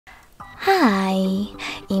Hi!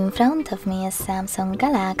 In front of me is Samsung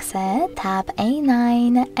Galaxy Tab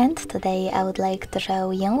A9 and today I would like to show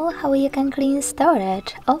you how you can clean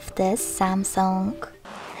storage of this Samsung.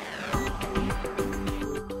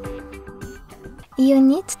 You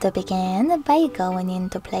need to begin by going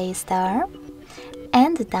into Play Store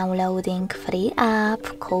and downloading free app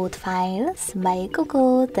Code Files by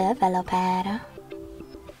Google Developer.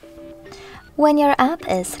 When your app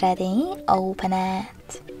is ready, open it.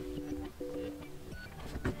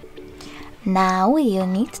 Now you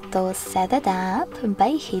need to set it up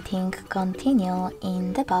by hitting Continue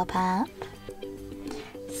in the pop-up,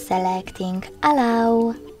 selecting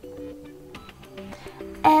Allow,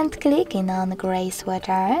 and clicking on gray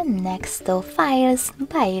sweater next to Files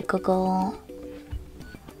by Google.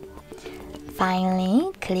 Finally,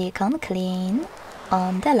 click on Clean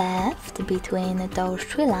on the left between those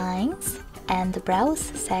three lines and Browse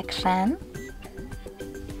section,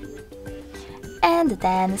 and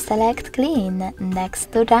then select Clean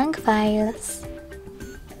next to Junk Files.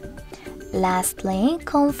 Lastly,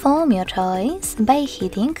 confirm your choice by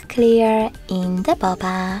hitting Clear in the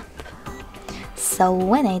pop-up. So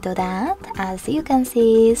when I do that, as you can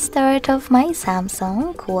see, storage of my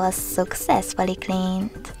Samsung was successfully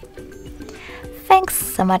cleaned. Thanks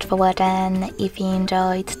so much for watching. If you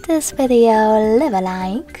enjoyed this video, leave a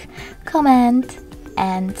like, comment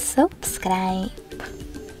and subscribe.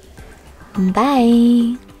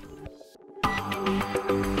 Bye!